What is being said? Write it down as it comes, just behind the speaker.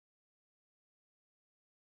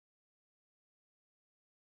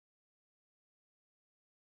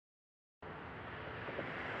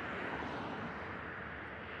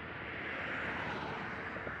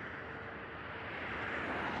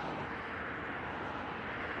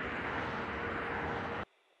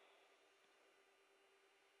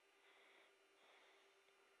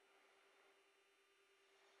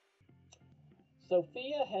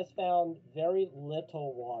Sophia has found very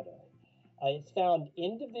little water. It's found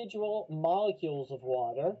individual molecules of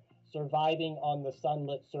water surviving on the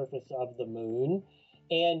sunlit surface of the moon.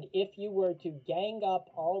 And if you were to gang up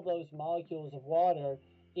all those molecules of water,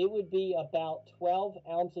 it would be about 12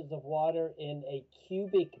 ounces of water in a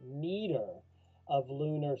cubic meter of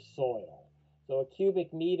lunar soil. So a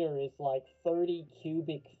cubic meter is like 30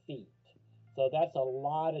 cubic feet. So that's a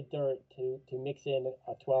lot of dirt to mix in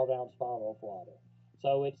a 12-ounce bottle of water.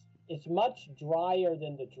 So it's much drier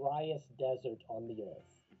than the driest desert on the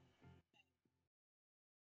Earth.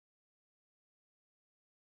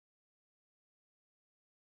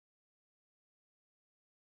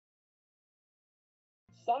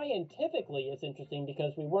 Scientifically, it's interesting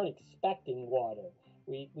because we weren't expecting water.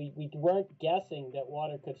 We weren't guessing that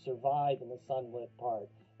water could survive in the sunlit part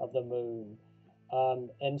of the moon.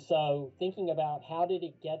 And so thinking about how did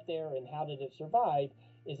it get there and how did it survive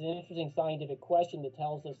is an interesting scientific question that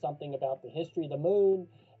tells us something about the history of the moon,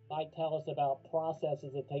 might tell us about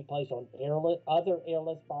processes that take place on other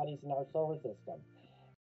airless bodies in our solar system.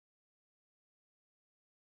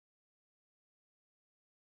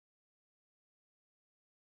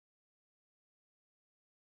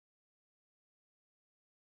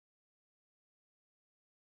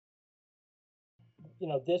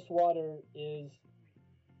 This water is,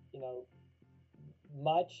 you know,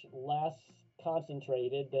 much less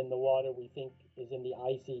concentrated than the water we think is in the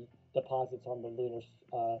icy deposits on the lunar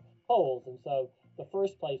poles. And so the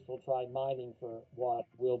first place we'll try mining for what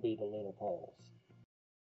will be the lunar poles.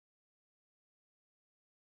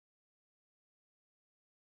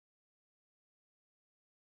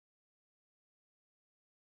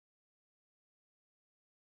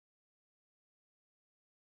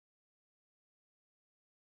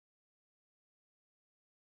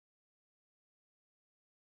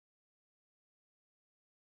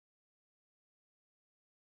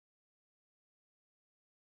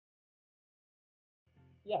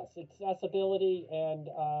 Yes, accessibility and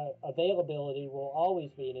availability will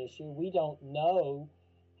always be an issue. We don't know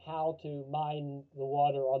how to mine the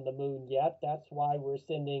water on the moon yet. That's why we're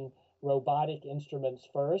sending robotic instruments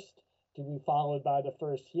first, to be followed by the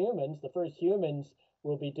first humans. The first humans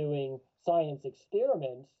will be doing science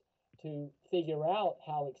experiments to figure out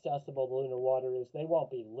how accessible the lunar water is. They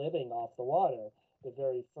won't be living off the water. The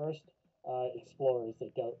very first explorers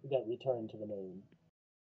that return to the moon.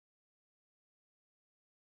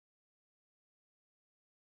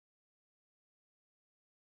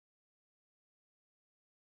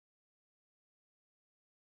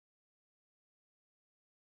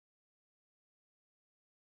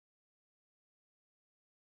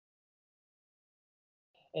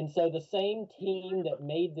 And so the same team that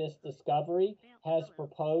made this discovery has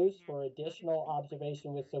proposed for additional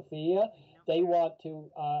observation with Sophia. They want to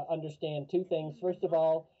understand two things. First of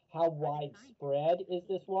all, how widespread is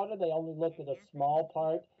this water? They only looked at a small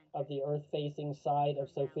part of the Earth-facing side of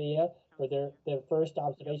Sophia for their first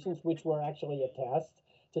observations, which were actually a test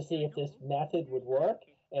to see if this method would work,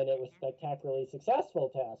 and it was a spectacularly successful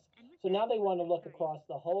test. So now they want to look across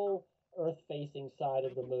the whole Earth-facing side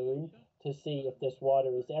of the moon to see if this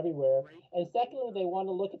water is everywhere. And secondly, they want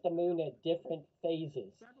to look at the moon at different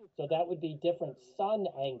phases. So that would be different sun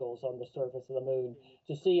angles on the surface of the moon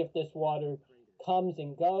to see if this water comes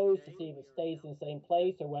and goes, to see if it stays in the same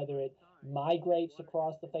place or whether it migrates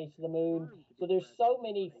across the face of the moon. So there's so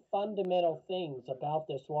many fundamental things about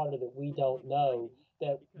this water that we don't know,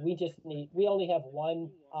 that we only have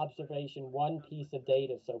one observation, one piece of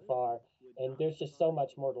data so far, and there's just so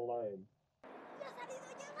much more to learn. ¡Ya ha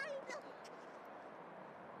salido, ya ha salido!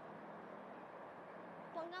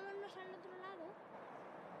 Pongámonos al otro lado.